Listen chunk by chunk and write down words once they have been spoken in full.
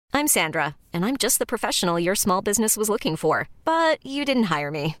I'm Sandra, and I'm just the professional your small business was looking for. But you didn't hire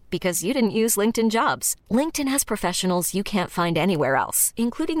me because you didn't use LinkedIn Jobs. LinkedIn has professionals you can't find anywhere else,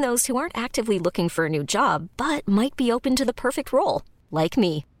 including those who aren't actively looking for a new job, but might be open to the perfect role, like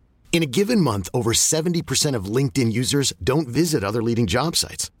me. In a given month, over 70% of LinkedIn users don't visit other leading job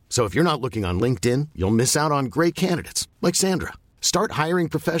sites. So if you're not looking on LinkedIn, you'll miss out on great candidates like Sandra. Start hiring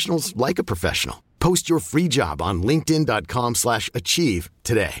professionals like a professional. Post your free job on linkedin.com/achieve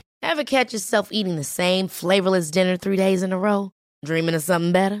today. Ever catch yourself eating the same flavorless dinner 3 days in a row? Dreaming of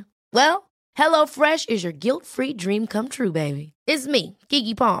something better? Well, HelloFresh is your guilt-free dream come true, baby. It's me,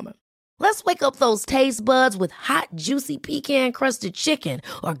 Keke Palmer. Let's wake up those taste buds with hot, juicy pecan-crusted chicken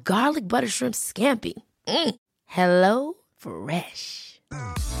or garlic butter shrimp scampi. Hello Fresh.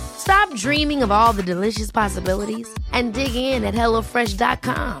 Stop dreaming of all the delicious possibilities and dig in at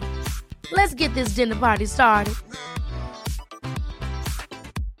HelloFresh.com. Let's get this dinner party started.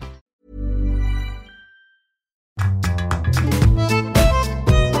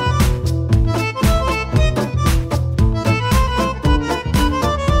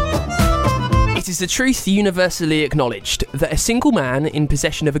 It is a truth universally acknowledged that a single man in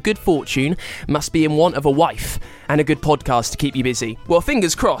possession of a good fortune must be in want of a wife and a good podcast to keep you busy. Well,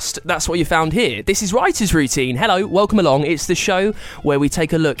 fingers crossed, that's what you found here. This is Writer's Routine. Hello, welcome along. It's the show where we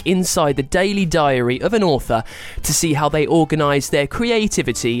take a look inside the daily diary of an author to see how they organise their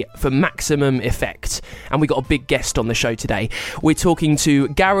creativity for maximum effect. And we got a big guest on the show today. We're talking to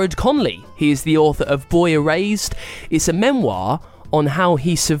Garrod Conley. He is the author of Boy Erased. It's a memoir on how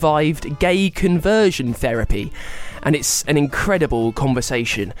he survived gay conversion therapy. And it's an incredible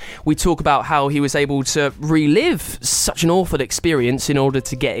conversation. We talk about how he was able to relive such an awful experience in order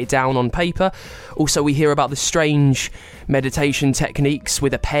to get it down on paper. Also, we hear about the strange meditation techniques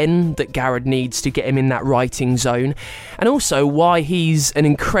with a pen that Garrod needs to get him in that writing zone. And also why he's an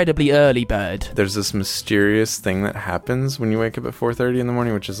incredibly early bird. There's this mysterious thing that happens when you wake up at 4:30 in the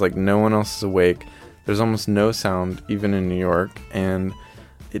morning, which is like no one else is awake. There's almost no sound, even in New York, and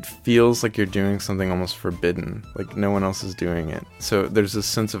it feels like you're doing something almost forbidden, like no one else is doing it. So there's this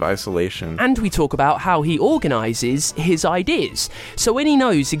sense of isolation. And we talk about how he organises his ideas. So when he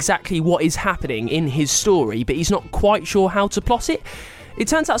knows exactly what is happening in his story, but he's not quite sure how to plot it, it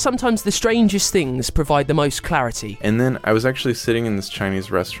turns out sometimes the strangest things provide the most clarity. And then I was actually sitting in this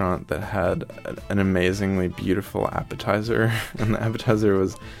Chinese restaurant that had an amazingly beautiful appetizer, and the appetizer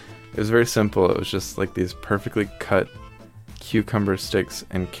was... It was very simple. It was just like these perfectly cut cucumber sticks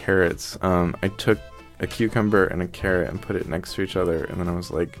and carrots. I took a cucumber and a carrot and put it next to each other, and then I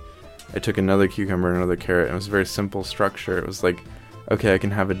was like, I took another cucumber and another carrot, and it was a very simple structure. It was like, okay, I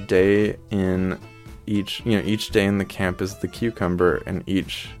can have a day in each day in the camp is the cucumber, and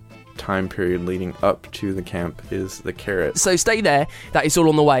each time period leading up to the camp is the carrot. So stay there. That is all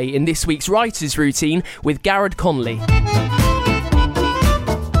on the way in this week's Writer's Routine with Garrod Conley.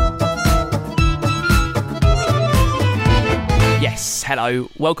 Yes, hello,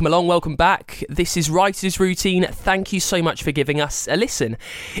 welcome along, welcome back. This is Writer's Routine. Thank you so much for giving us a listen.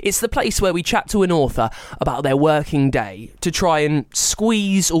 It's the place where we chat to an author about their working day to try and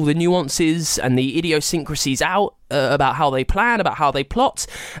squeeze all the nuances and the idiosyncrasies out about how they plan, about how they plot,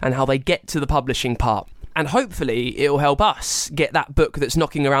 and how they get to the publishing part. And hopefully it'll help us get that book that's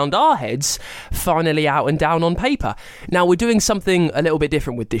knocking around our heads finally out and down on paper. Now, we're doing something a little bit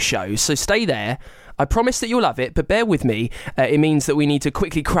different with this show, so stay there. I promise that you'll love it, but bear with me. It means that we need to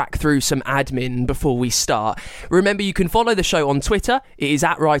quickly crack through some admin before we start. Remember, you can follow the show on Twitter. It is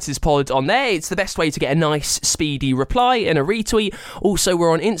 @WritersPod on there. It's the best way to get a nice, speedy reply and a retweet. Also,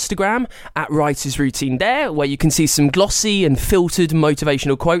 we're on Instagram @WritersRoutine there, where you can see some glossy and filtered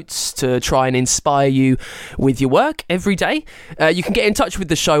motivational quotes to try and inspire you with your work every day. You can get in touch with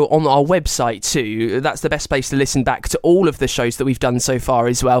the show on our website too. That's the best place to listen back to all of the shows that we've done so far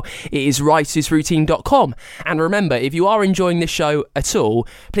as well. It is writersroutine.com. And remember, if you are enjoying this show at all,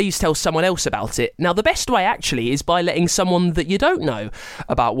 please tell someone else about it. Now, the best way actually is by letting someone that you don't know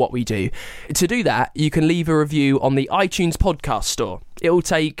about what we do. To do that, you can leave a review on the iTunes podcast store. It'll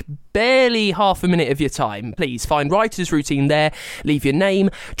take barely half a minute of your time. Please find Writer's Routine there, leave your name,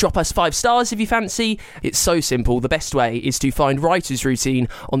 drop us 5 stars if you fancy. It's so simple. The best way is to find Writer's Routine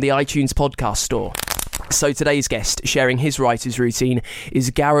on the iTunes podcast store. So today's guest sharing his writer's routine is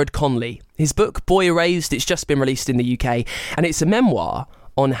Garrod Conley. His book, Boy Erased, it's just been released in the UK, and it's a memoir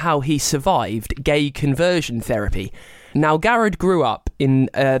on how he survived gay conversion therapy. Now, Garrod grew up in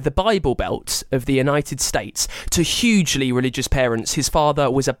the Bible Belt of the United States to hugely religious parents. His father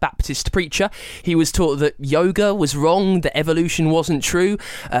was a Baptist preacher. He was taught that yoga was wrong, that evolution wasn't true,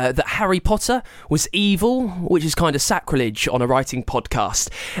 that Harry Potter was evil, which is kind of sacrilege on a writing podcast.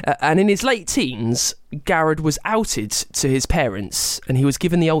 And in his late teens, Garrod was outed to his parents, and he was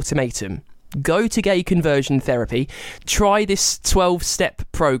given the ultimatum: go to gay conversion therapy, try this 12-step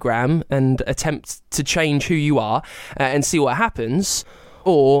program and attempt to change who you are and see what happens,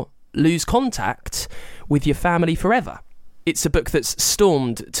 or lose contact with your family forever. It's a book that's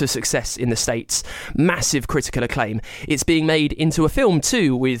stormed to success in the States. Massive critical acclaim. It's being made into a film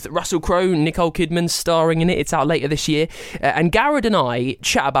too, with Russell Crowe, Nicole Kidman starring in it. It's out later this year. And Garrod and I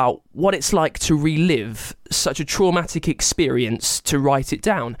chat about what it's like to relive such a traumatic experience to write it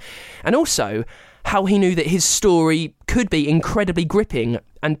down. And also how he knew that his story could be incredibly gripping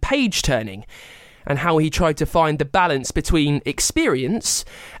and page-turning, and how he tried to find the balance between experience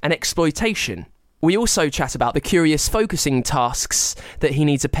and exploitation. We also chat about the curious focusing tasks that he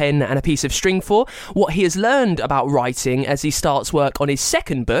needs a pen and a piece of string for, what he has learned about writing as he starts work on his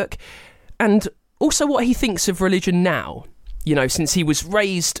second book, and also what he thinks of religion now. You know, since he was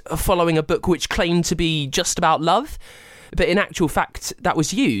raised following a book which claimed to be just about love, but in actual fact that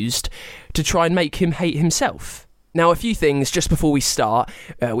was used to try and make him hate himself. Now, a few things just before we start,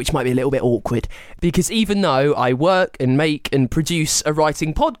 which might be a little bit awkward, because even though I work and make and produce a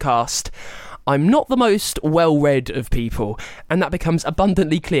writing podcast, I'm not the most well-read of people, and that becomes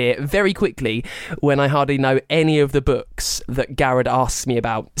abundantly clear very quickly when I hardly know any of the books that Garrod asks me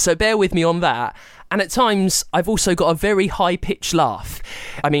about. So bear with me on that. And at times, I've also got a very high-pitched laugh.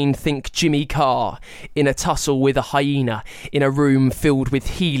 I mean, think Jimmy Carr in a tussle with a hyena in a room filled with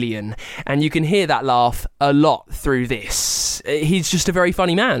helium. And you can hear that laugh a lot through this. He's just a very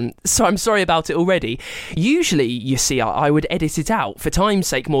funny man, so I'm sorry about it already. Usually, you see, I would edit it out for time's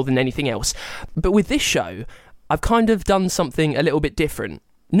sake more than anything else. But with this show, I've kind of done something a little bit different.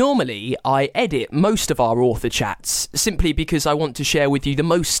 Normally, I edit most of our author chats simply because I want to share with you the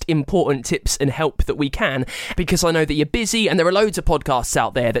most important tips and help that we can, because I know that you're busy and there are loads of podcasts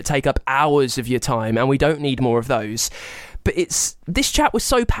out there that take up hours of your time and we don't need more of those. But this chat was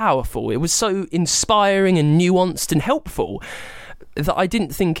so powerful, it was so inspiring and nuanced and helpful that I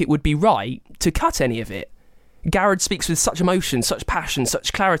didn't think it would be right to cut any of it. Garrod speaks with such emotion, such passion,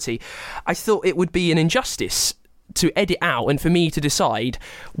 such clarity. I thought it would be an injustice to edit out and for me to decide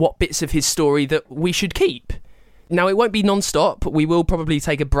what bits of his story that we should keep. Now, it won't be non-stop. We will probably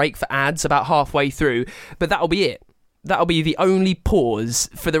take a break for ads about halfway through, but that'll be it. That'll be the only pause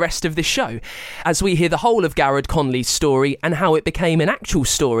for the rest of this show, as we hear the whole of Garrod Conley's story and how it became an actual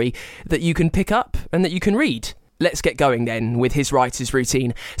story that you can pick up and that you can read. Let's get going then with his writer's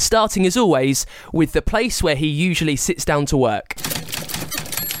routine, starting as always with the place where he usually sits down to work.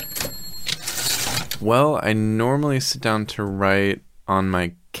 Well, I normally sit down to write on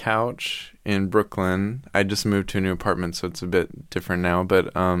my couch in Brooklyn. I just moved to a new apartment, so it's a bit different now.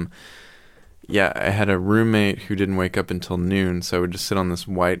 But yeah, I had a roommate who didn't wake up until noon, so I would just sit on this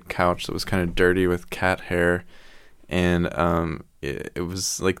white couch that was kind of dirty with cat hair. And it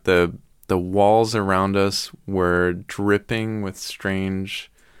was like the walls around us were dripping with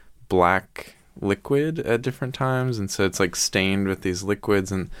strange black liquid at different times. And so it's like stained with these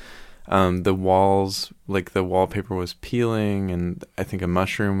liquids, and the walls, like the wallpaper was peeling, and I think a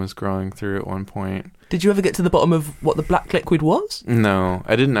mushroom was growing through at one point. Did you ever get to the bottom of what the black liquid was? No,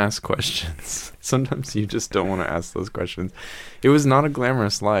 I didn't ask questions. Sometimes you just don't want to ask those questions. It was not a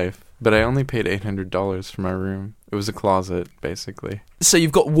glamorous life, but I only paid $800 for my room. It was a closet, basically. So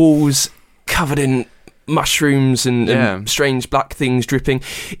you've got walls covered in mushrooms and strange black things dripping.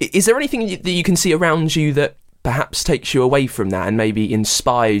 Is there anything that you can see around you that perhaps takes you away from that and maybe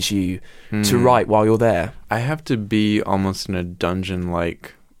inspires you to write while you're there? I have to be almost in a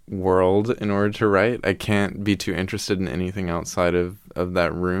dungeon-like world in order to write. I can't be too interested in anything outside of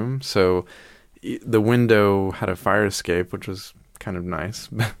that room. So the window had a fire escape, which was kind of nice.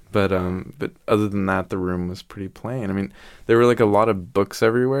 But other than that, the room was pretty plain. I mean, there were like a lot of books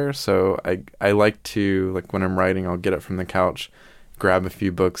everywhere. So I like to, like when I'm writing, I'll get up from the couch, grab a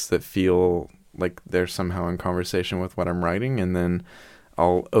few books that feel like they're somehow in conversation with what I'm writing, and then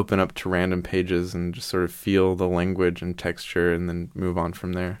I'll open up to random pages and just sort of feel the language and texture and then move on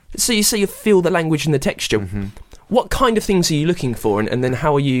from there. So you say you feel the language and the texture. Mm-hmm. What kind of things are you looking for, and then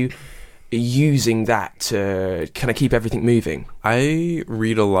how are you using that to kind of keep everything moving? I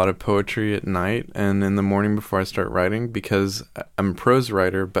read a lot of poetry at night and in the morning before I start writing, because I'm a prose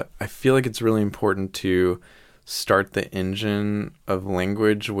writer, but I feel like it's really important to start the engine of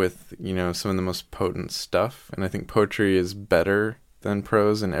language with, you know, some of the most potent stuff. And I think poetry is better than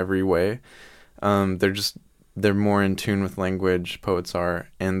prose in every way. They're more in tune with language, poets are,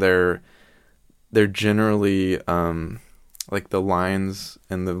 and they're generally like the lines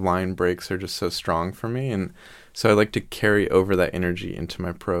and the line breaks are just so strong for me. And so I like to carry over that energy into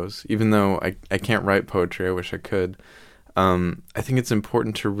my prose. Even though I can't write poetry, I wish I could. I think it's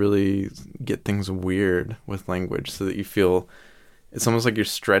important to really get things weird with language so that you feel it's almost like you're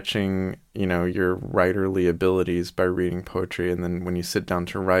stretching, you know, your writerly abilities by reading poetry. And then when you sit down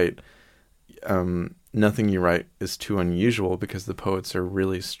to write, nothing you write is too unusual because the poets are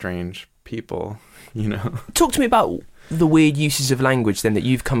really strange people, you know. Talk to me about the weird uses of language then that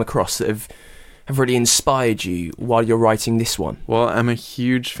you've come across that have really inspired you while you're writing this one. Well, I'm a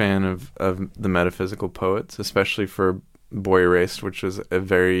huge fan of the metaphysical poets, especially for Boy Erased, which was a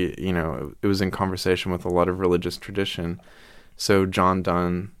very, you know, it was in conversation with a lot of religious tradition. So John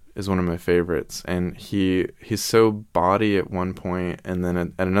Donne is one of my favorites, and he's so bawdy at one point, and then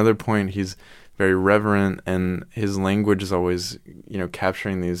at another point he's very reverent, and his language is always, you know,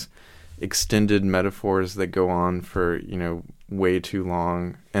 capturing these extended metaphors that go on for, you know, way too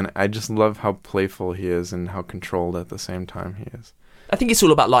long. And I just love how playful he is and how controlled at the same time he is. I think it's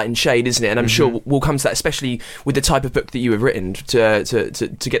all about light and shade, isn't it? And I'm sure we'll come to that, especially with the type of book that you have written, to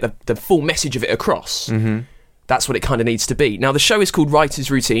get the full message of it across. Mm-hmm. That's what it kind of needs to be. Now, the show is called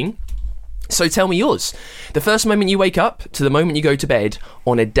Writer's Routine. So tell me yours. The first moment you wake up to the moment you go to bed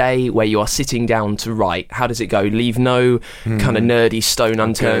on a day where you are sitting down to write, how does it go? Leave no kind of nerdy stone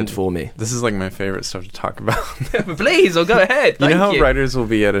unturned for me. This is like my favorite stuff to talk about. Please, go ahead. You know how writers will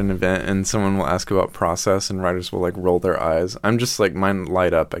be at an event and someone will ask about process and writers will like roll their eyes? I'm just like, mine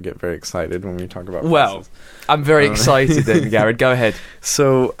light up. I get very excited when we talk about process. Well, I'm very excited then, Garrett. Go ahead.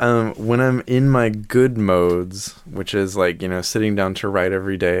 So when I'm in my good modes, which is like, you know, sitting down to write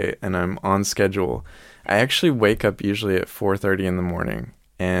every day and I'm on schedule, I actually wake up usually at 4:30 in the morning.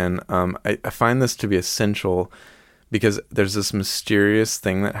 And I find this to be essential because there's this mysterious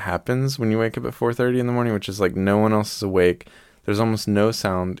thing that happens when you wake up at 4:30 in the morning, which is like no one else is awake. There's almost no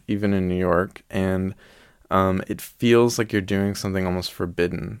sound, even in New York. And it feels like you're doing something almost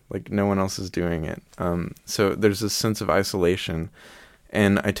forbidden, like no one else is doing it. So there's this sense of isolation.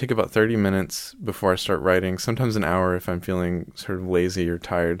 And I take about 30 minutes before I start writing, sometimes an hour if I'm feeling sort of lazy or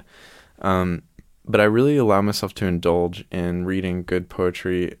tired. But I really allow myself to indulge in reading good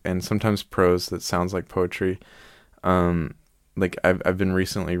poetry and sometimes prose that sounds like poetry. Like I've been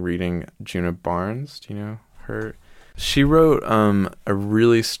recently reading Djuna Barnes. Do you know her? She wrote a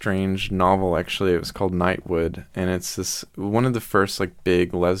really strange novel, actually. It was called Nightwood, and it's this one of the first like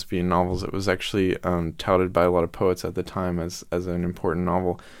big lesbian novels. It was actually touted by a lot of poets at the time as an important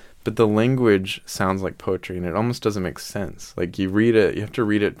novel. But the language sounds like poetry, and it almost doesn't make sense. Like you read it, you have to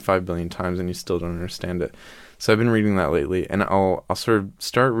read it 5 billion times, and you still don't understand it. So I've been reading that lately, and I'll sort of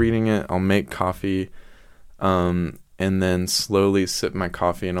start reading it. I'll make coffee, and then slowly sip my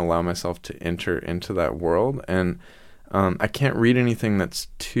coffee and allow myself to enter into that world. And I can't read anything that's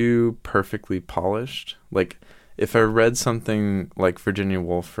too perfectly polished. Like if I read something like Virginia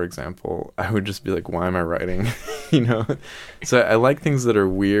Woolf, for example, I would just be like, why am I writing? You know? So I like things that are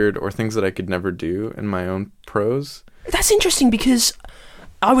weird or things that I could never do in my own prose. That's interesting because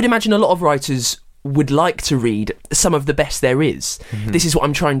I would imagine a lot of writers would like to read some of the best there is. Mm-hmm. This is what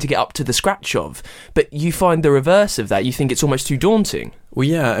I'm trying to get up to the scratch of. But you find the reverse of that. You think it's almost too daunting. Well,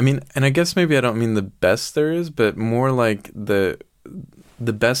 yeah. I mean, and I guess maybe I don't mean the best there is, but more like the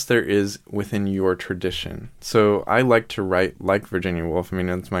best there is within your tradition. So I like to write like Virginia Woolf. I mean,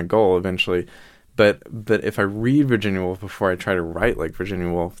 that's my goal eventually. But if I read Virginia Woolf before I try to write like Virginia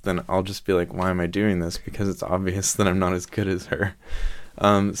Woolf, then I'll just be like, why am I doing this? Because it's obvious that I'm not as good as her.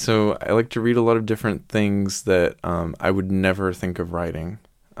 So I like to read a lot of different things that I would never think of writing.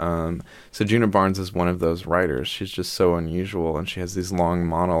 So Djuna Barnes is one of those writers. She's just so unusual, and she has these long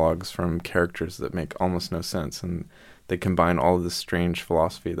monologues from characters that make almost no sense, and they combine all of this strange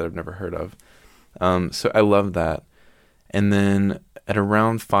philosophy that I've never heard of. So I love that. And then at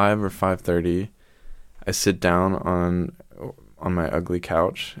around 5 or 5:30, I sit down on my ugly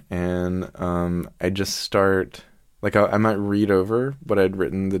couch, and I just start. Like I might read over what I'd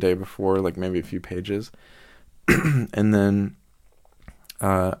written the day before, like maybe a few pages, and then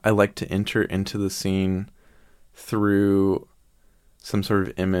I like to enter into the scene through some sort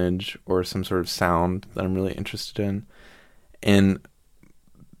of image or some sort of sound that I'm really interested in. And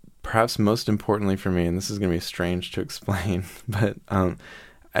perhaps most importantly for me, and this is going to be strange to explain, but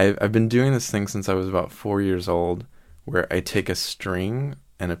I've been doing this thing since I was about 4 years old, where I take a string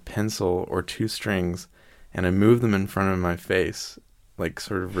and a pencil or 2 strings, and I move them in front of my face, like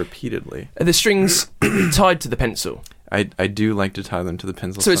sort of repeatedly. Are the strings tied to the pencil? I do like to tie them to the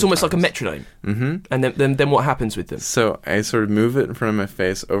pencil. So it's almost like a sometimes. metronome. Mm-hmm. And then what happens with them? So I sort of move it in front of my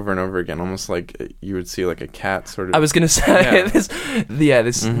face over and over again, almost like you would see like a cat sort of. I was going to say, Yeah.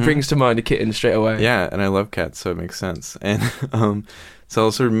 this brings to mind a kitten straight away. Yeah, and I love cats, so it makes sense. And so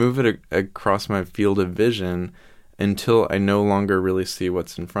I'll sort of move it across my field of vision until I no longer really see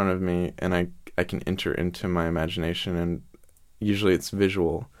what's in front of me, and I can enter into my imagination, and usually it's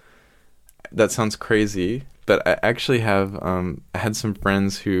visual. That sounds crazy, but I actually have I had some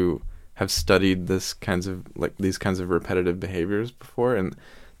friends who have studied these kinds of repetitive behaviors before, and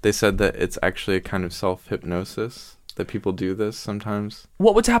they said that it's actually a kind of self-hypnosis, that people do this sometimes.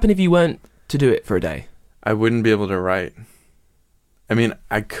 What would happen if you weren't to do it for a day? I wouldn't be able to write. I mean,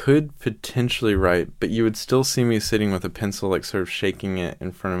 I could potentially write, but you would still see me sitting with a pencil, like sort of shaking it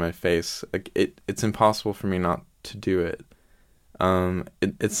in front of my face. Like it's impossible for me not to do it.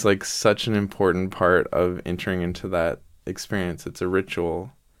 It's like such an important part of entering into that experience. It's a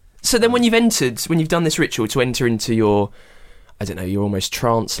ritual. So then when you've done this ritual to enter into your, I don't know, your almost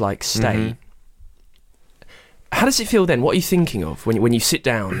trance-like state, how does it feel then? What are you thinking of when you sit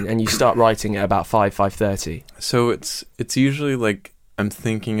down and you start writing at about 5:30? So it's usually like I'm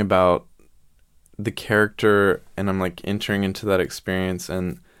thinking about the character and I'm like entering into that experience,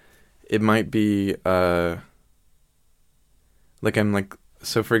 and it might be like I'm like,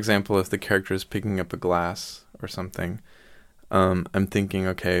 so for example, if the character is picking up a glass or something, I'm thinking,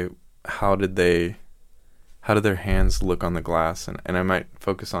 okay, how did their hands look on the glass? And I might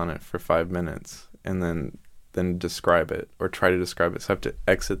focus on it for 5 minutes and then describe it or try to describe it. So I have to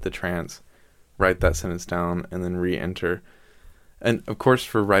exit the trance, write that sentence down, and then re-enter. And of course,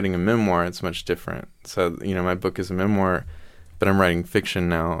 for writing a memoir, it's much different. So, my book is a memoir, but I'm writing fiction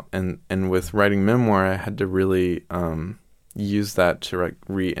now. And with writing memoir, I had to really use that to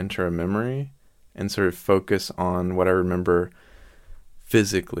re-enter a memory and sort of focus on what I remember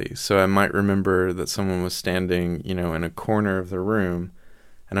physically. So I might remember that someone was standing, in a corner of the room,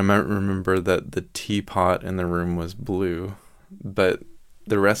 and I might remember that the teapot in the room was blue, but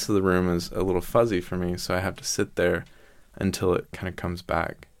the rest of the room is a little fuzzy for me, so I have to sit there until it kind of comes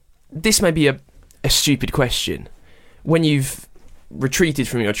back. This may be a stupid question. When you've retreated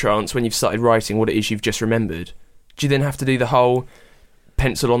from your trance, when you've started writing what it is you've just remembered, do you then have to do the whole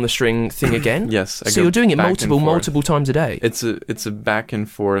pencil on the string thing again? Yes. So you're doing it multiple times a day? It's a back and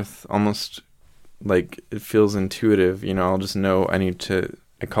forth, almost like it feels intuitive. I'll just know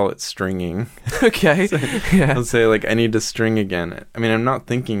I call it stringing. Okay. So yeah. I'll say like, I need to string again. I mean, I'm not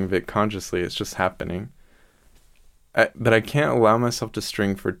thinking of it consciously. It's just happening. But I can't allow myself to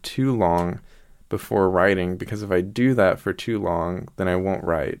string for too long before writing, because if I do that for too long, then I won't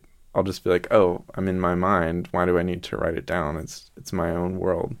write. I'll just be like, oh, I'm in my mind. Why do I need to write it down? It's my own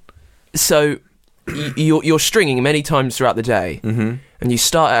world. So you're stringing many times throughout the day, and you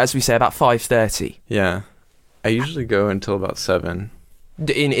start at, as we say, about 5:30. Yeah, I usually go until about 7.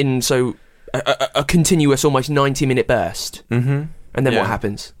 So a continuous, almost 90-minute burst. Mm-hmm. And then what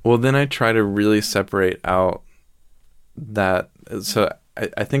happens? Well, then I try to really separate out that. So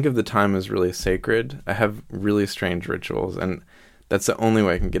I think of the time as really sacred. I have really strange rituals, and that's the only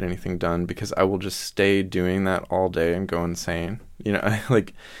way I can get anything done, because I will just stay doing that all day and go insane.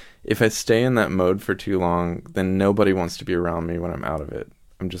 Like if I stay in that mode for too long, then nobody wants to be around me when I'm out of it.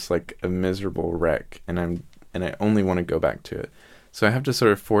 I'm just like a miserable wreck, and I only want to go back to it. So I have to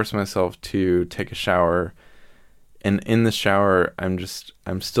sort of force myself to take a shower, and in the shower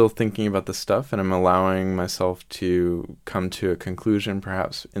I'm still thinking about the stuff, and I'm allowing myself to come to a conclusion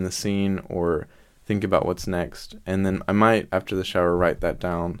perhaps in the scene, or think about what's next. And then I might, after the shower, write that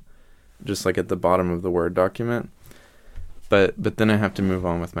down, just like at the bottom of the Word document. But then I have to move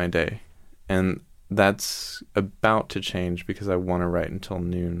on with my day. And that's about to change, because I want to write until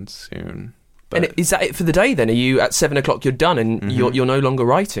noon soon. But and is that it for the day then? Are you at 7 o'clock, you're done, and you're no longer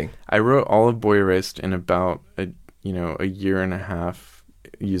writing? I wrote all of Boy Erased in about a year and a half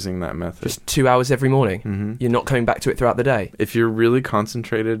using that method. Just 2 hours every morning? Mm-hmm. You're not coming back to it throughout the day? If you're really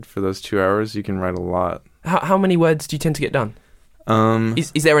concentrated for those 2 hours, you can write a lot. How many words do you tend to get done?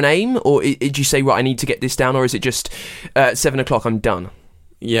 Is there an aim, or did you say, right, I need to get this down, or is it just 7 o'clock, I'm done?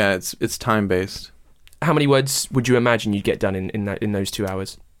 Yeah, it's time-based. How many words would you imagine you'd get done in those 2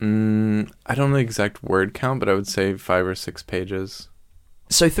 hours? I don't know the exact word count, but I would say 5 or 6 pages.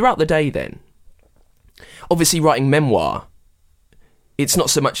 So throughout the day then, obviously writing memoir, it's not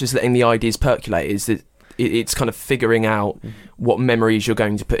so much as letting the ideas percolate, is that it's kind of figuring out what memories you're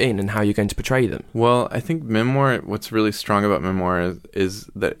going to put in and how you're going to portray them. Well, I think memoir, what's really strong about memoir is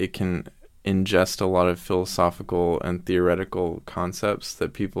that it can ingest a lot of philosophical and theoretical concepts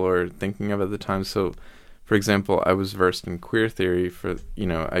that people are thinking of at the time. So, for example, I was versed in queer theory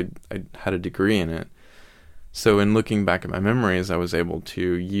I had a degree in it. So in looking back at my memories, I was able to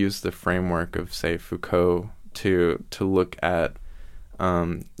use the framework of, say, Foucault to look at,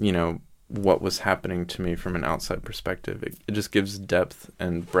 what was happening to me from an outside perspective. It just gives depth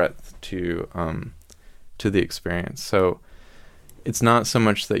and breadth to the experience. So it's not so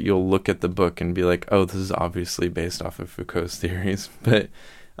much that you'll look at the book and be like, oh, this is obviously based off of Foucault's theories, but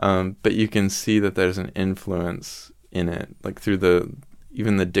you can see that there's an influence in it, like through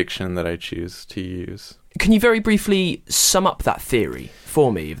even the diction that I choose to use. Can you very briefly sum up that theory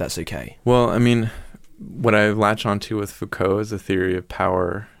for me, if that's okay? Well, I mean, what I latch onto with Foucault is a theory of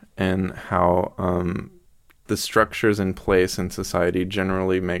power and how the structures in place in society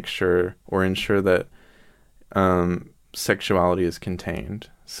generally ensure that sexuality is contained.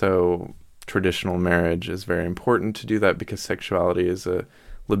 So traditional marriage is very important to do that because sexuality is a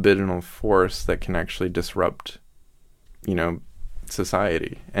libidinal force that can actually disrupt,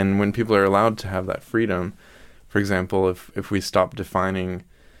 society. And when people are allowed to have that freedom, for example, if we stop defining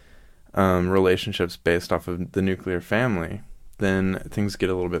relationships based off of the nuclear family, then things get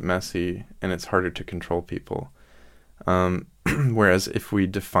a little bit messy and it's harder to control people. Whereas if we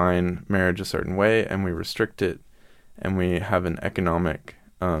define marriage a certain way and we restrict it and we have an economic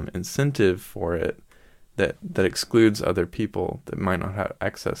incentive for it that excludes other people that might not have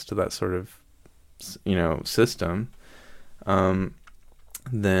access to that sort of system,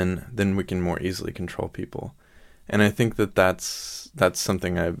 then we can more easily control people. And I think that's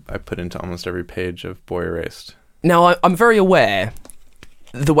something I put into almost every page of Boy Erased. Now, I'm very aware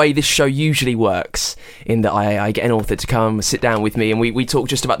the way this show usually works, in that I get an author to come sit down with me and we talk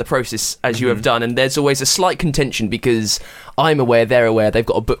just about the process as you have done, and there's always a slight contention because I'm aware, they're aware, they've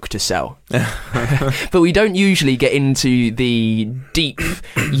got a book to sell. But we don't usually get into the deep,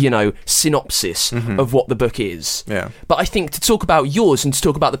 synopsis of what the book is. Yeah. But I think to talk about yours and to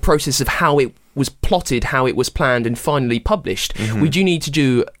talk about the process of how it was plotted, how it was planned and finally published, we do need to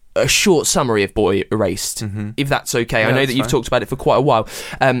do a short summary of Boy Erased, if that's okay. Yeah, I know that you've talked about it for quite a while.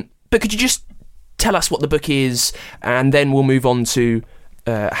 But could you just tell us what the book is, and then we'll move on to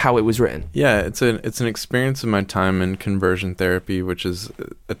how it was written? Yeah, it's an experience of my time in conversion therapy, which is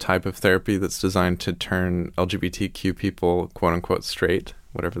a type of therapy that's designed to turn LGBTQ people, quote unquote, straight,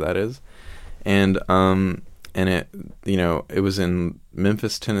 whatever that is. And it, it was in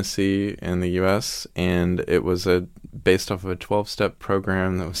Memphis, Tennessee in the US, and it was based off of a 12-step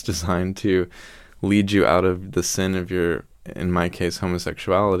program that was designed to lead you out of the sin of your, in my case,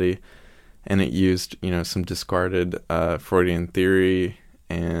 homosexuality. And it used, some discarded Freudian theory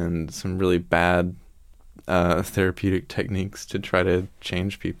and some really bad therapeutic techniques to try to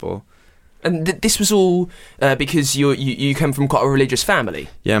change people. And this was all because you come from quite a religious family?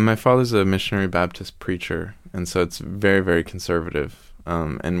 Yeah, my father's a missionary Baptist preacher, and so it's very, very conservative.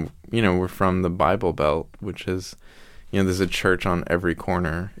 And, we're from the Bible Belt, which is, there's a church on every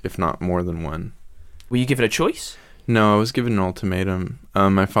corner, if not more than one. Were you given a choice? No, I was given an ultimatum.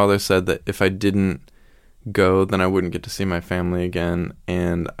 My father said that if I didn't go, then I wouldn't get to see my family again,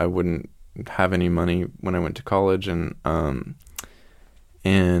 and I wouldn't have any money when I went to college, and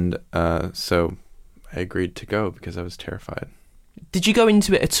so I agreed to go because I was terrified. Did you go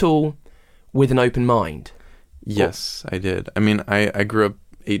into it at all with an open mind? Yes, I did. I mean, I grew up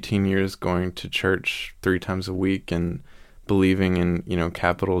 18 years going to church 3 times a week and believing in,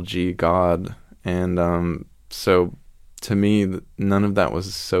 capital G God. And so to me, none of that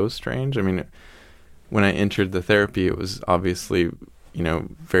was so strange. I mean, when I entered the therapy, it was obviously,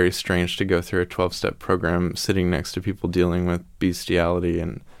 very strange to go through a 12-step program sitting next to people dealing with bestiality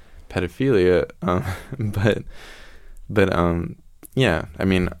and pedophilia. Yeah, I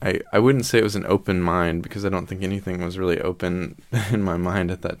mean, I wouldn't say it was an open mind because I don't think anything was really open in my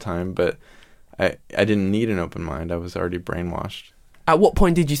mind at that time, but I didn't need an open mind. I was already brainwashed. At what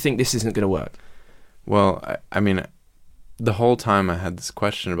point did you think this isn't going to work? Well, I mean, the whole time I had this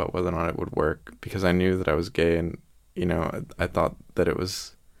question about whether or not it would work because I knew that I was gay, and, I thought that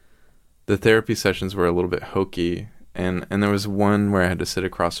the therapy sessions were a little bit hokey, and there was one where I had to sit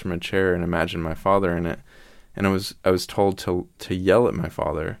across from a chair and imagine my father in it. And I was told to yell at my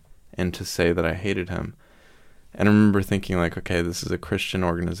father and to say that I hated him. And I remember thinking, like, okay, this is a Christian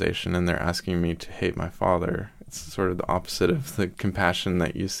organization and they're asking me to hate my father. It's sort of the opposite of the compassion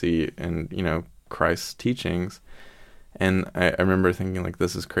that you see in, Christ's teachings. And I remember thinking, like,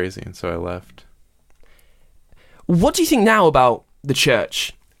 this is crazy. And so I left. What do you think now about the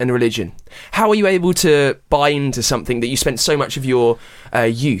church and religion. How are you able to buy into something that you spent so much of your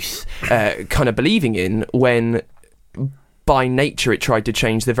youth kind of believing in when by nature it tried to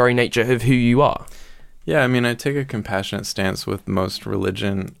change the very nature of who you are? Yeah, I mean, I take a compassionate stance with most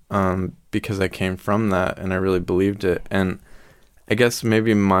religion because I came from that and I really believed it. And I guess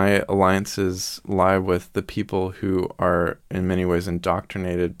maybe my alliances lie with the people who are in many ways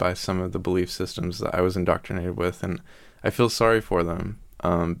indoctrinated by some of the belief systems that I was indoctrinated with. And I feel sorry for them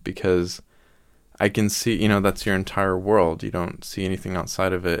because I can see, that's your entire world. You don't see anything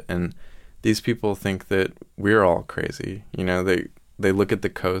outside of it. And these people think that we're all crazy. They look at the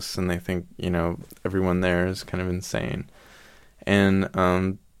coasts and they think, everyone there is kind of insane. And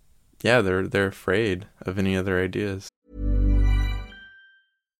they're afraid of any other ideas.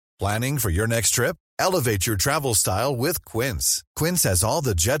 Planning for your next trip? Elevate your travel style with Quince. Quince has all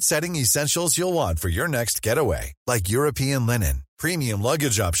the jet-setting essentials you'll want for your next getaway, like European linen, premium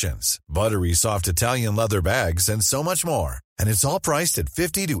luggage options, buttery soft Italian leather bags, and so much more. And it's all priced at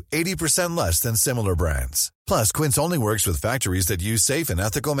 50 to 80% less than similar brands. Plus, Quince only works with factories that use safe and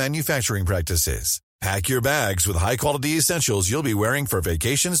ethical manufacturing practices. Pack your bags with high-quality essentials you'll be wearing for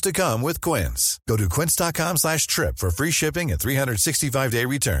vacations to come with Quince. Go to quince.com/trip for free shipping and 365-day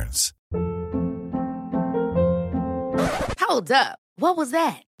returns. Hold up. What was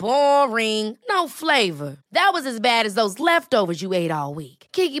that? Boring. No flavor. That was as bad as those leftovers you ate all week.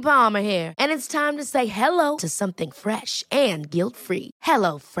 Keke Palmer here. And it's time to say hello to something fresh and guilt-free.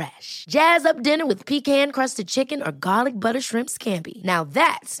 Hello Fresh. Jazz up dinner with pecan-crusted chicken or garlic butter shrimp scampi. Now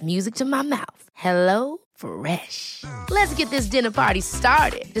that's music to my mouth. Hello Fresh. Let's get this dinner party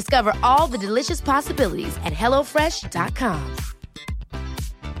started. Discover all the delicious possibilities at HelloFresh.com.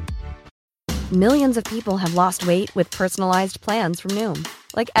 Millions of people have lost weight with personalized plans from Noom.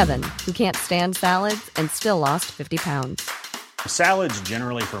 Like Evan, who can't stand salads and still lost 50 pounds. Salads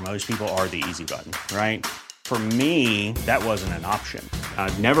generally for most people are the easy button, right? For me, that wasn't an option.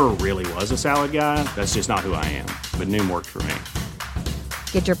 I never really was a salad guy. That's just not who I am. But Noom worked for me.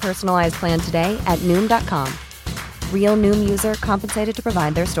 Get your personalized plan today at Noom.com. Real Noom user compensated to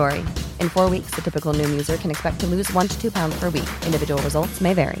provide their story. In 4 weeks, the typical Noom user can expect to lose 1 to 2 pounds per week. Individual results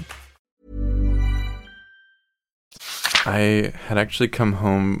may vary. I had actually come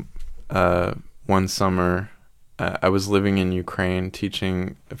home one summer. I was living in Ukraine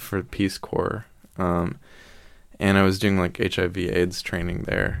teaching for Peace Corps, and I was doing like HIV/AIDS training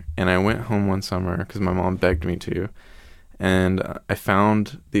there. And I went home one summer because my mom begged me to, and I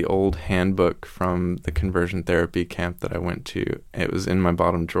found the old handbook from the conversion therapy camp that I went to. It was in my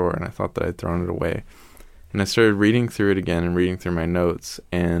bottom drawer, and I thought that I'd thrown it away. And I started reading through it again and reading through my notes,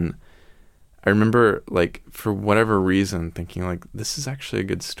 and I remember, like, for whatever reason, thinking, like, this is actually a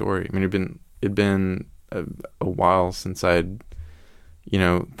good story. I mean, it'd been a while since I'd,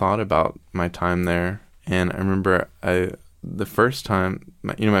 thought about my time there. And I remember the first time,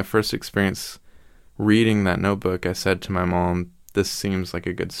 my first experience reading that notebook, I said to my mom, this seems like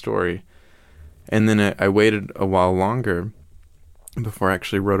a good story. And then I waited a while longer before I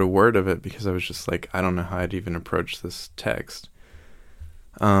actually wrote a word of it because I was just like, I don't know how I'd even approach this text.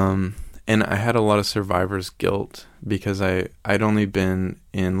 And I had a lot of survivor's guilt because I'd only been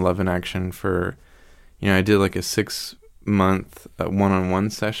in Love in Action for, I did like a 6-month one-on-one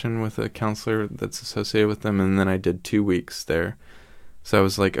session with a counselor that's associated with them. And then I did 2 weeks there. So I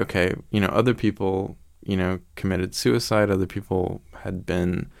was like, okay, other people, committed suicide. Other people had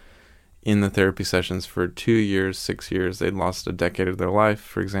been in the therapy sessions for 2 years, 6 years. They'd lost a decade of their life,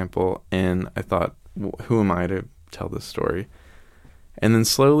 for example. And I thought, who am I to tell this story? And then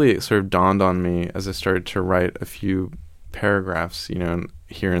slowly it sort of dawned on me as I started to write a few paragraphs,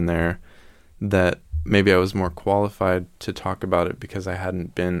 here and there, that maybe I was more qualified to talk about it because I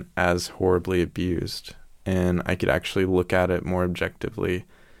hadn't been as horribly abused and I could actually look at it more objectively.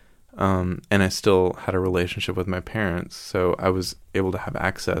 And I still had a relationship with my parents, so I was able to have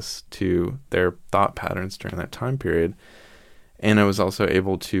access to their thought patterns during that time period. And I was also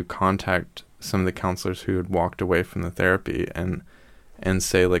able to contact some of the counselors who had walked away from the therapy and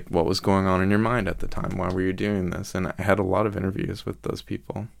say, like, what was going on in your mind at the time? Why were you doing this? And I had a lot of interviews with those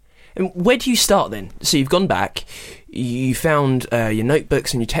people. And where do you start then? So you've gone back, you found your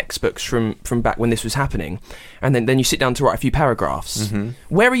notebooks and your textbooks from back when this was happening, and then you sit down to write a few paragraphs. Mm-hmm.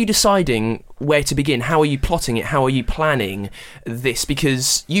 Where are you deciding where to begin? How are you plotting it? How are you planning this?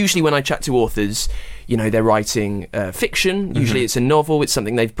 Because usually when I chat to authors, they're writing fiction. Usually it's a novel. It's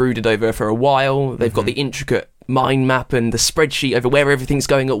something they've brooded over for a while. They've got the intricate mind map and the spreadsheet over where everything's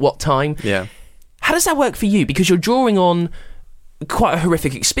going at what time. Yeah. How does that work for you? Because you're drawing on quite a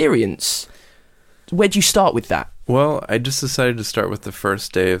horrific experience. Where do you start with that? Well, I just decided to start with the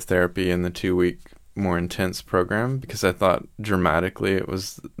first day of therapy in the 2-week more intense program because I thought dramatically it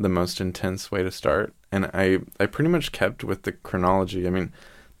was the most intense way to start. And I pretty much kept with the chronology. I mean,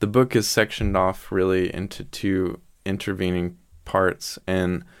 the book is sectioned off really into 2 intervening parts,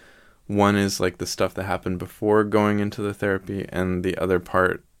 and one is like the stuff that happened before going into the therapy, and the other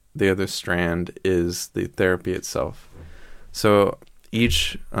part, the other strand, is the therapy itself. So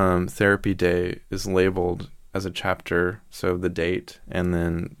each therapy day is labeled as a chapter, so the date, and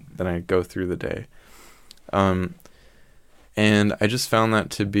then I go through the day. And I just found that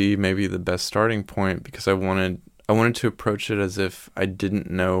to be maybe the best starting point because I wanted to approach it as if I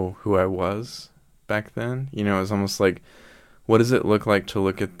didn't know who I was back then. You know, it was almost like, what does it look like to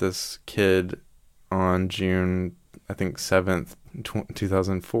look at this kid on June, I think 7th,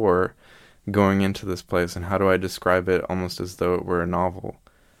 2004, going into this place, and how do I describe it almost as though it were a novel?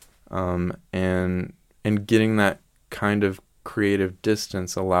 And getting that kind of creative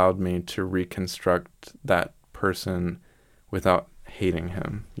distance allowed me to reconstruct that person without hating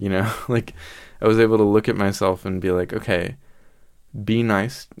him, you know? Like, I was able to look at myself and be like, okay, be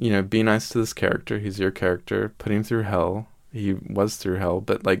nice to this character. He's your character. Put him through hell. He was through hell,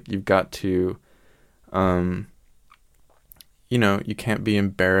 but like, you've got to, you can't be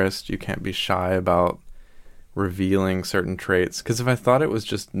embarrassed. You can't be shy about revealing certain traits. Because if I thought it was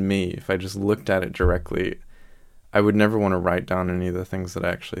just me, if I just looked at it directly, I would never want to write down any of the things that I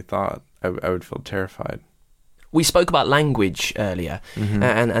actually thought. I would feel terrified. We spoke about language earlier,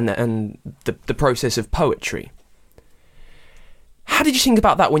 and the process of poetry. How did you think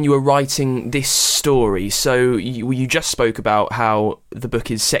about that when you were writing this story? So you just spoke about how the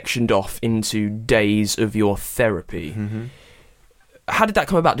book is sectioned off into days of your therapy. Mm-hmm. How did that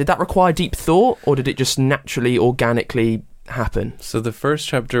come about? Did that require deep thought, or did it just naturally, organically happen? So the first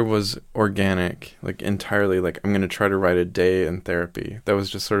chapter was organic, like entirely like, I'm going to try to write a day in therapy. That was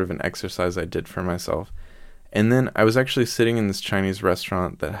just sort of an exercise I did for myself. And then I was actually sitting in this Chinese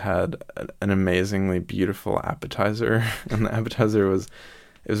restaurant that had an amazingly beautiful appetizer. And the appetizer was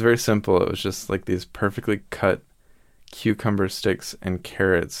very simple. It was just like these perfectly cut cucumber sticks and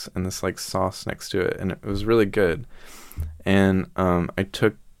carrots and this like sauce next to it. And it was really good. And I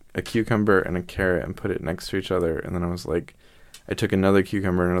took a cucumber and a carrot and put it next to each other. And then I was like, I took another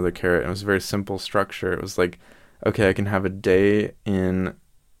cucumber and another carrot. And it was a very simple structure. It was like, okay, I can have a day in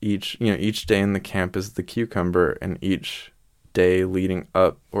each day in the camp is the cucumber, and each day leading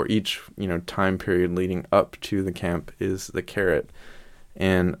up, or each, time period leading up to the camp is the carrot.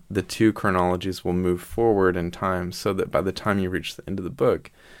 And the 2 chronologies will move forward in time so that by the time you reach the end of the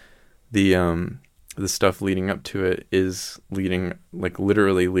book, the stuff leading up to it is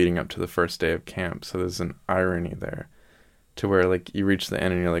literally leading up to the first day of camp. So there's an irony there to where like you reach the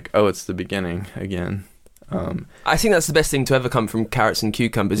end and you're like, oh, it's the beginning again. I think that's the best thing to ever come from carrots and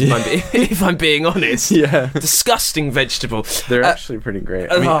cucumbers, if I'm being honest. Yeah. Disgusting vegetable. They're actually pretty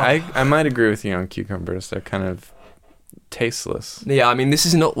great. I mean, I might agree with you on cucumbers. They're kind of tasteless. Yeah, I mean, this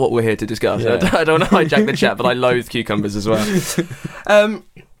is not what we're here to discuss. Yeah. I don't want to hijack the chat, but I loathe cucumbers as well.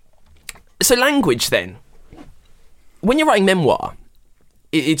 So language, then. When you're writing memoir,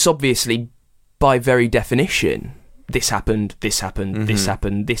 it's obviously, by very definition, this happened, this happened, mm-hmm. this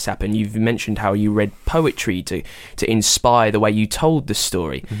happened, this happened. You've mentioned how you read poetry to inspire the way you told the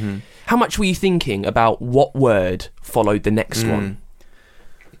story. Mm-hmm. How much were you thinking about what word followed the next one?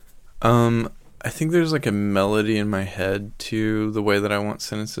 I think there's like a melody in my head to the way that I want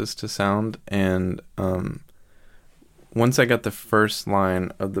sentences to sound. And once I got the first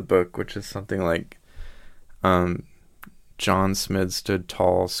line of the book, which is something like, John Smid stood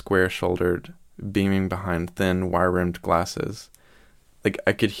tall, square-shouldered, beaming behind thin, wire-rimmed glasses. Like,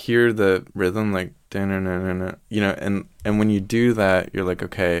 I could hear the rhythm, like, and when you do that, you're like,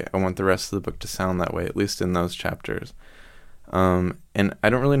 okay, I want the rest of the book to sound that way, at least in those chapters. And I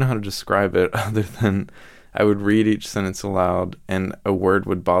don't really know how to describe it other than I would read each sentence aloud, and a word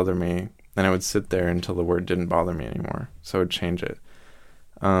would bother me, and I would sit there until the word didn't bother me anymore, so I would change it.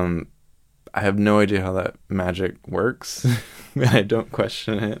 I have no idea how that magic works, and I don't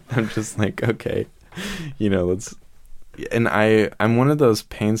question it. I'm just like, okay, let's... And I'm one of those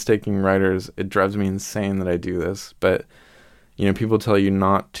painstaking writers. It drives me insane that I do this, but, people tell you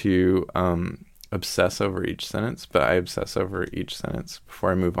not to obsess over each sentence, but I obsess over each sentence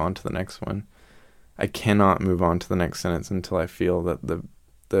before I move on to the next one. I cannot move on to the next sentence until I feel that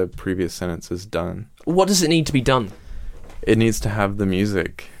the previous sentence is done. What does it need to be done? It needs to have the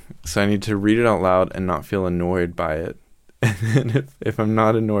music. So I need to read it out loud and not feel annoyed by it. And if I'm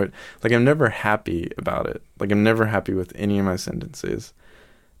not annoyed, like, I'm never happy about it. Like, I'm never happy with any of my sentences.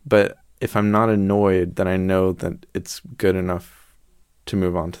 But if I'm not annoyed, then I know that it's good enough to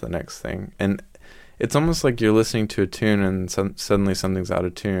move on to the next thing. And it's almost like you're listening to a tune and suddenly something's out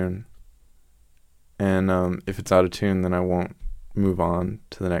of tune. And if it's out of tune, then I won't move on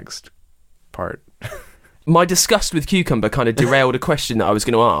to the next part. My disgust with Cucumber kind of derailed a question that I was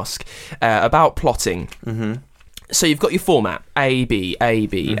going to ask about plotting. Mm-hmm. So you've got your format, A, B, A,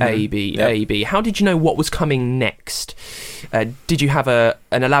 B, Mm-hmm. A, B, Yep. A, B. How did you know what was coming next? Did you have an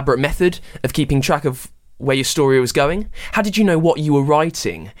elaborate method of keeping track of where your story was going? How did you know what you were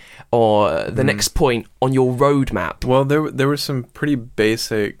writing or the next point on your roadmap? Well, there were some pretty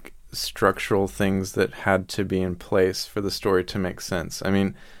basic structural things that had to be in place for the story to make sense. I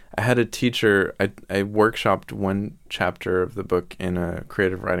mean, I had a teacher, I workshopped one chapter of the book in a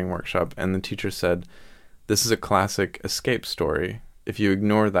creative writing workshop, and the teacher said, this is a classic escape story. If you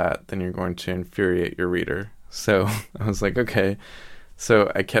ignore that, then you're going to infuriate your reader. So I was like, okay.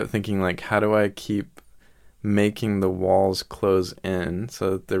 So I kept thinking, like, how do I keep making the walls close in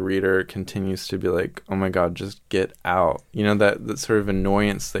so that the reader continues to be like, oh my God, just get out. You know, that sort of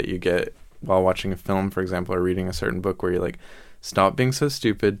annoyance that you get while watching a film, for example, or reading a certain book where you're like, stop being so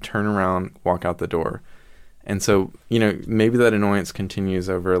stupid, turn around, walk out the door. And so, you know, maybe that annoyance continues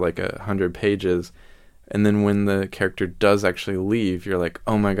over like 100 pages. And then when the character does actually leave, you're like,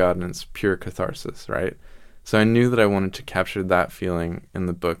 oh my God, and it's pure catharsis, right? So I knew that I wanted to capture that feeling in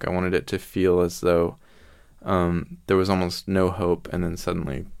the book. I wanted it to feel as though there was almost no hope, and then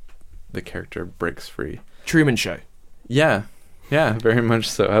suddenly the character breaks free. Truman Show. Yeah, very much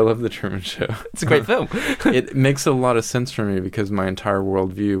so. I love The Truman Show. It's a great film. It makes a lot of sense for me because my entire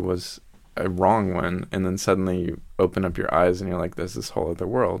worldview was a wrong one, and then suddenly you open up your eyes and you're like, there's this whole other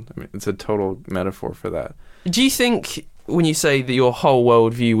world. I mean, it's a total metaphor for that. Do you think when you say that your whole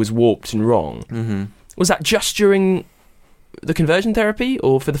worldview was warped and wrong, was that just during the conversion therapy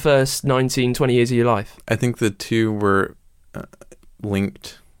or for the first 19, 20 years of your life? I think the two were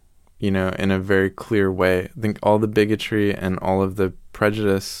linked, you know, in a very clear way. I think all the bigotry and all of the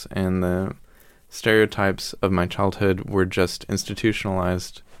prejudice and the stereotypes of my childhood were just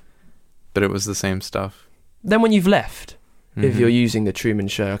institutionalized, but it was the same stuff. Then when you've left, if you're using the Truman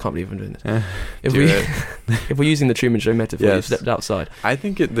Show, I can't believe I'm doing this. If we're using the Truman Show metaphor, Yes. you've stepped outside. I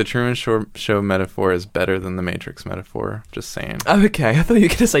think the Truman Show metaphor is better than the Matrix metaphor, just saying. Oh, okay. I thought you were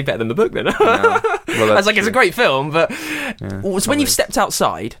going to say better than the book then. No. Well, I was like, it's a great film, but so when you've is. stepped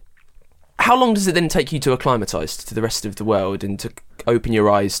outside, how long does it then take you to acclimatise to the rest of the world and to open your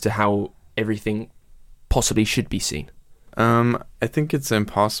eyes to how everything possibly should be seen? I think it's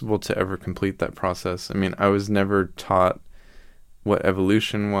impossible to ever complete that process. I mean, I was never taught what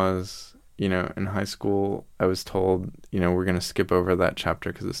evolution was. You know, in high school, I was told, you know, we're going to skip over that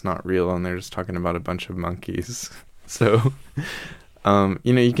chapter because it's not real, and they're just talking about a bunch of monkeys. So,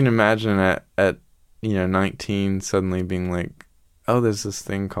 you know, you can imagine at 19 suddenly being like, oh, there's this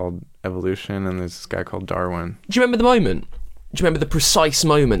thing called evolution, and there's this guy called Darwin. Do you remember the moment? Do you remember the precise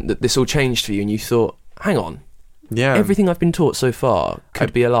moment that this all changed for you and you thought, hang on, Yeah. everything I've been taught so far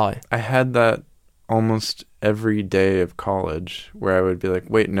could be a lie? I had that almost every day of college where I would be like,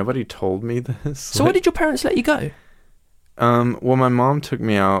 wait, nobody told me this? So why did your parents let you go? Well, my mom took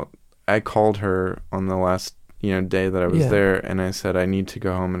me out. I called her on the last, day that I was there, and I said, I need to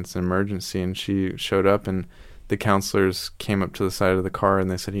go home and it's an emergency. And she showed up, and the counselors came up to the side of the car and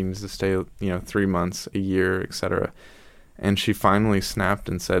they said he needs to stay, 3 months, a year, etc. And she finally snapped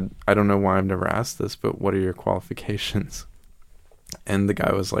and said, I don't know why I've never asked this, but what are your qualifications? And the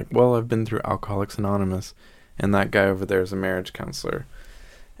guy was like, well, I've been through Alcoholics Anonymous, and that guy over there is a marriage counselor.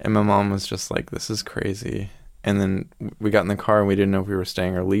 And my mom was just like, this is crazy. And then we got in the car and we didn't know if we were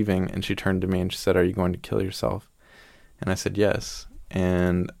staying or leaving. And she turned to me and she said, are you going to kill yourself? And I said, yes.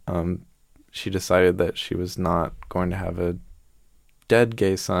 And she decided that she was not going to have a dead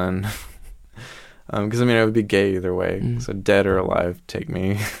gay son. Because, I would be gay either way. So dead or alive, take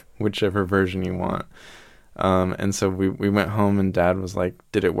me, whichever version you want. And so we went home and Dad was like,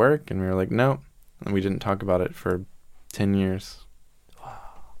 did it work? And we were like, no. And we didn't talk about it for 10 years.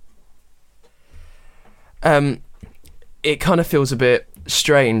 It kind of feels a bit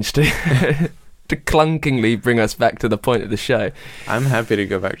strange to to clunkingly bring us back to the point of the show. I'm happy to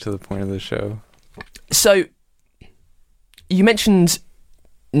go back to the point of the show. So, you mentioned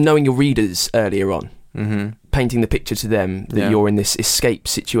knowing your readers earlier on, painting the picture to them that you're in this escape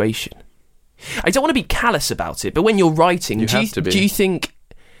situation. I don't want to be callous about it, but when you're writing, do you think,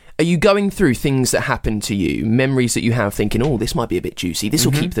 are you going through things that happen to you, memories that you have, thinking, oh, this might be a bit juicy, this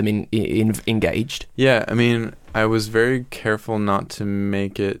will keep them engaged? Yeah, I was very careful not to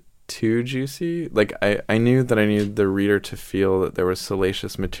make it too juicy. Like, I knew that I needed the reader to feel that there was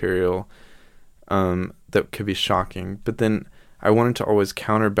salacious material that could be shocking, but then I wanted to always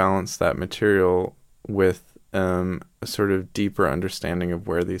counterbalance that material with a sort of deeper understanding of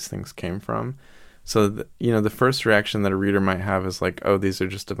where these things came from. So, the first reaction that a reader might have is like, oh, these are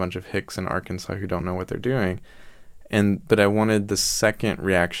just a bunch of hicks in Arkansas who don't know what they're doing. But I wanted the second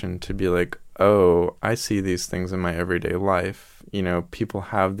reaction to be like, oh, I see these things in my everyday life. People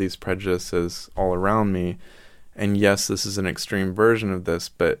have these prejudices all around me. And yes, this is an extreme version of this,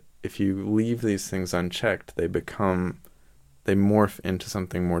 but if you leave these things unchecked, they morph into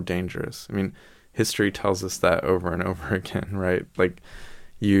something more dangerous. I mean, history tells us that over and over again, right? Like,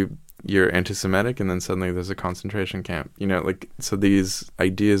 you're anti-Semitic and then suddenly there's a concentration camp. So these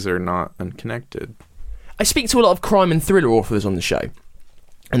ideas are not unconnected. I speak to a lot of crime and thriller authors on the show,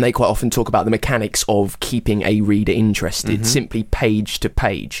 and they quite often talk about the mechanics of keeping a reader interested, simply page to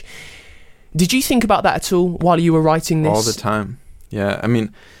page. Did you think about that at all while you were writing this? All the time. Yeah, I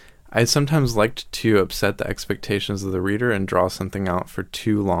mean, I sometimes liked to upset the expectations of the reader and draw something out for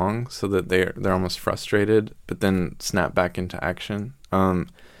too long so that they're almost frustrated, but then snap back into action.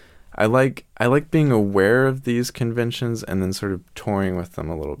 I like being aware of these conventions and then sort of toying with them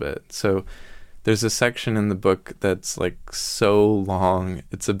a little bit. So there's a section in the book that's like so long.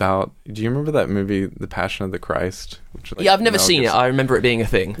 It's about, do you remember that movie, The Passion of the Christ? Yeah, I've never seen it. I remember it being a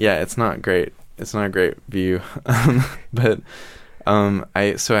thing. Yeah, it's not great. It's not a great view. But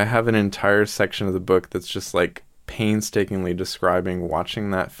I have an entire section of the book that's just like painstakingly describing watching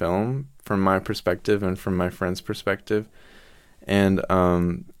that film from my perspective and from my friend's perspective. And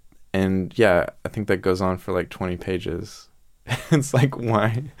yeah, I think that goes on for like 20 pages. It's like,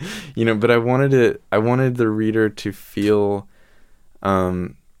 why? But I wanted the reader to feel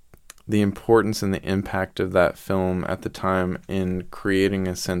the importance and the impact of that film at the time in creating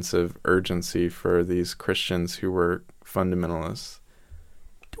a sense of urgency for these Christians who were fundamentalists.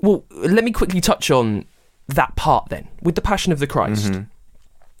 Well, let me quickly touch on that part then, with The Passion of the Christ. And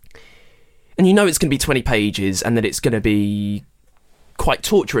it's going to be 20 pages and that it's going to be quite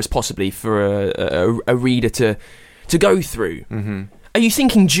torturous possibly for a reader to go through. Are you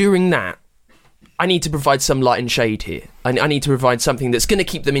thinking during that, I need to provide some light and shade here? I need to provide something that's going to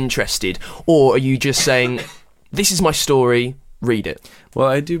keep them interested? Or are you just saying, this is my story, read it? Well,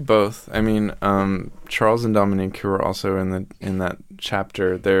 I do both. I mean, Charles and Dominique, who are also in that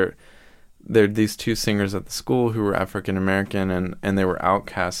chapter, they're these two singers at the school who were African American and they were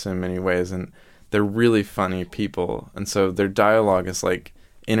outcasts in many ways, and they're really funny people, and so their dialogue is like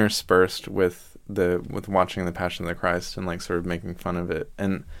interspersed with watching The Passion of the Christ and like sort of making fun of it,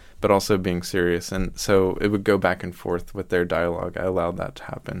 but also being serious, and so it would go back and forth with their dialogue. I allowed that to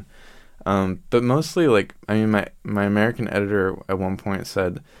happen. But mostly, like, I mean, my American editor at one point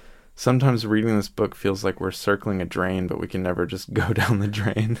said, sometimes reading this book feels like we're circling a drain, but we can never just go down the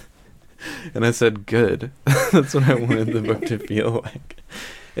drain. And I said, good. That's what I wanted the book to feel like.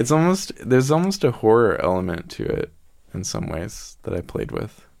 There's almost a horror element to it in some ways that I played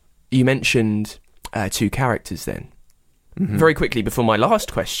with. You mentioned two characters then. Very quickly before my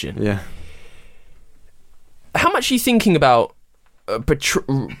last question. Yeah. How much are you thinking about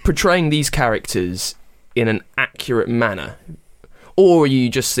portraying these characters in an accurate manner, or are you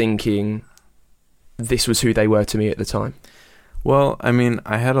just thinking this was who they were to me at the time? Well, I mean,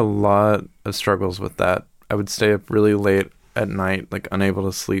 I had a lot of struggles with that. I would stay up really late at night, like unable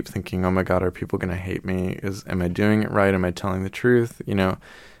to sleep, thinking, oh my God, are people going to hate me? Am I doing it right? Am I telling the truth?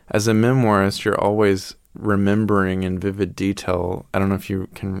 As a memoirist, you're always remembering in vivid detail. I don't know if you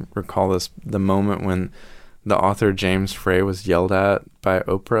can recall this, the moment when the author James Frey was yelled at by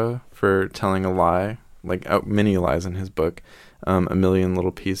Oprah for telling a lie, like many lies in his book, A Million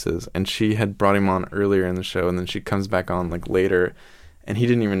Little Pieces. And she had brought him on earlier in the show, and then she comes back on like later, and he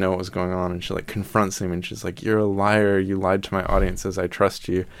didn't even know what was going on. And she like confronts him, and she's like, "You're a liar. You lied to my audiences. I trust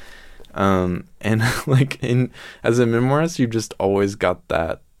you." And like as a memoirist, you just always got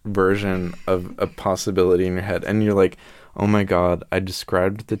that version of a possibility in your head, and you're like, oh my God, I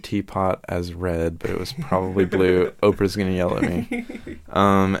described the teapot as red, but it was probably blue. Oprah's gonna yell at me.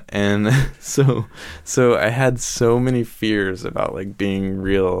 And so I had so many fears about like being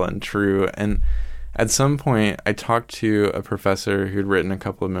real and true. And at some point I talked to a professor who'd written a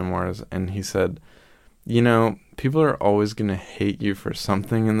couple of memoirs, and he said, people are always gonna hate you for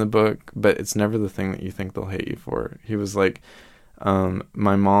something in the book, but it's never the thing that you think they'll hate you for. He was like,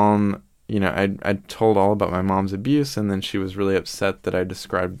 my mom, I told all about my mom's abuse, and then she was really upset that I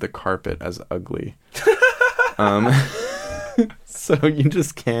described the carpet as ugly. So you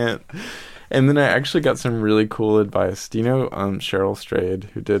just can't. And then I actually got some really cool advice. Do you know Cheryl Strayed,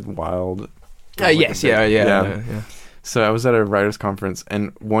 who did Wild? Yes, yeah. So I was at a writer's conference,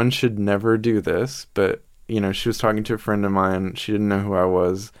 and one should never do this, but, you know, she was talking to a friend of mine. She didn't know who I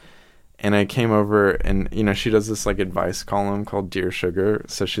was. And I came over, and, you know, she does this, like, advice column called Dear Sugar.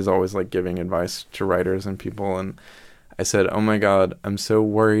 So she's always, like, giving advice to writers and people. And I said, oh, my God, I'm so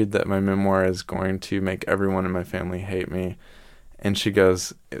worried that my memoir is going to make everyone in my family hate me. And she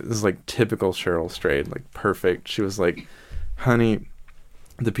goes, it was, like, typical Cheryl Strayed, like, perfect. She was like, honey,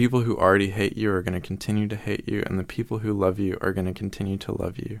 the people who already hate you are going to continue to hate you, and the people who love you are going to continue to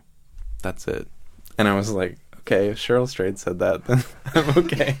love you. That's it. And I was like, okay, if Cheryl Strayed said that, then I'm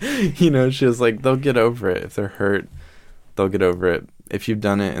okay. You know, she was like, they'll get over it. If they're hurt, they'll get over it. If you've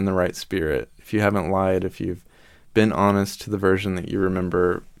done it in the right spirit, if you haven't lied, if you've been honest to the version that you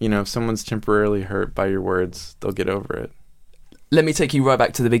remember, you know, if someone's temporarily hurt by your words, they'll get over it. Let me take you right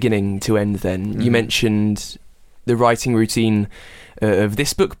back to the beginning to end then. Mm-hmm. You mentioned the writing routine of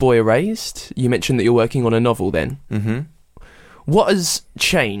this book, Boy Erased. You mentioned that you're working on a novel then. Mm-hmm. What has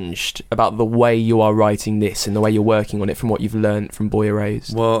changed about the way you are writing this and the way you're working on it from what you've learned from Boy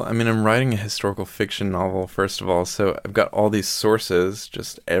Erased? Well, I mean, I'm writing a historical fiction novel, first of all, so I've got all these sources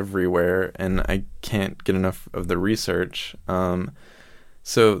just everywhere, and I can't get enough of the research.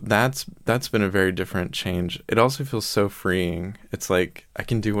 So that's been a very different change. It also feels so freeing. It's like I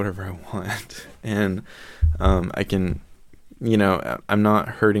can do whatever I want, and I can, you know, I'm not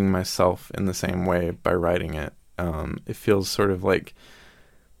hurting myself in the same way by writing it. It feels sort of like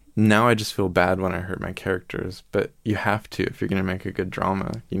now I just feel bad when I hurt my characters, but you have to if you're going to make a good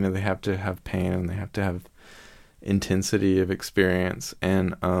drama. You know, they have to have pain and they have to have intensity of experience,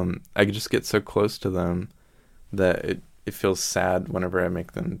 and I just get so close to them that it feels sad whenever I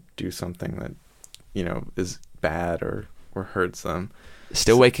make them do something that, you know, is bad or hurts them.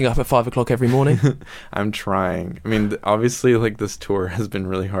 Still waking up at 5 o'clock every morning? I'm trying. I mean, obviously, like, this tour has been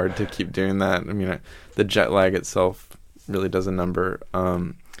really hard to keep doing that. I mean, the jet lag itself really does a number.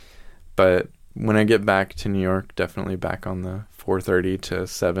 But when I get back to New York, definitely back on the 4:30 to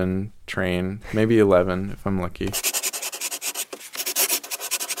 7 train, maybe 11 if I'm lucky.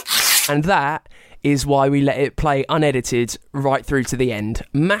 And that is why we let it play unedited right through to the end.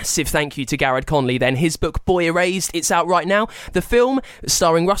 Massive thank you to Garrard Conley then. His book Boy Erased, it's out right now. The film,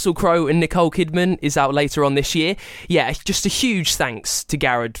 starring Russell Crowe and Nicole Kidman, is out later on this year. Yeah, just a huge thanks to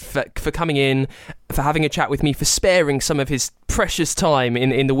Garrard for coming in, for having a chat with me, for sparing some of his precious time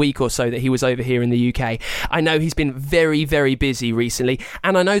in the week or so that he was over here in the UK. I know he's been very, very busy recently,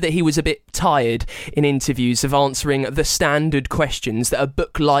 and I know that he was a bit tired in interviews of answering the standard questions that a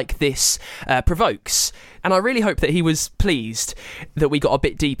book like this provokes. And I really hope that he was pleased that we got a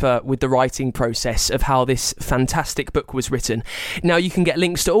bit deeper with the writing process of how this fantastic book was written. Now, you can get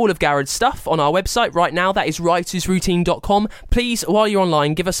links to all of Garrard's stuff on our website right now. That is writersroutine.com. Please, while you're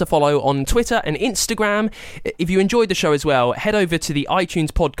online, give us a follow on Twitter and Instagram. If you enjoyed the show as well, head over to the iTunes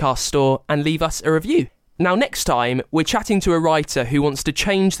podcast store and leave us a review. Now, next time, we're chatting to a writer who wants to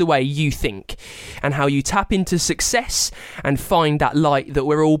change the way you think and how you tap into success and find that light that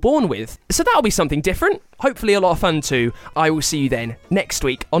we're all born with. So that'll be something different. Hopefully a lot of fun too. I will see you then next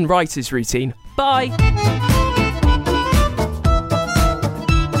week on Writer's Routine. Bye!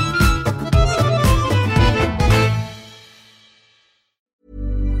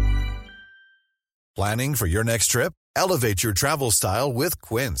 Planning for your next trip? Elevate your travel style with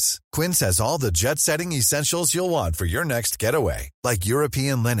Quince. Quince has all the jet-setting essentials you'll want for your next getaway, like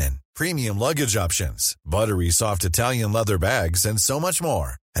European linen, premium luggage options, buttery soft Italian leather bags, and so much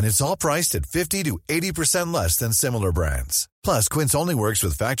more. And it's all priced at 50 to 80% less than similar brands. Plus, Quince only works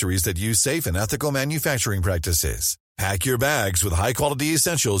with factories that use safe and ethical manufacturing practices. Pack your bags with high-quality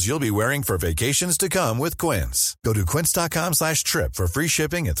essentials you'll be wearing for vacations to come with Quince. Go to quince.com/trip for free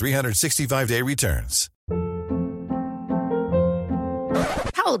shipping and 365-day returns.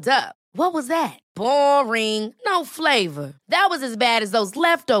 Hold up. What was that? Boring. No flavor. That was as bad as those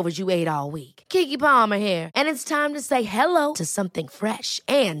leftovers you ate all week. Keke Palmer here. And it's time to say hello to something fresh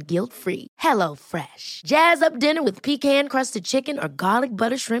and guilt-free. Hello Fresh. Jazz up dinner with pecan-crusted chicken or garlic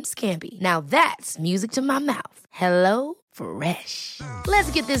butter shrimp scampi. Now that's music to my mouth. Hello Fresh.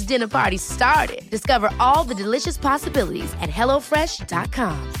 Let's get this dinner party started. Discover all the delicious possibilities at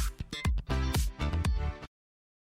HelloFresh.com.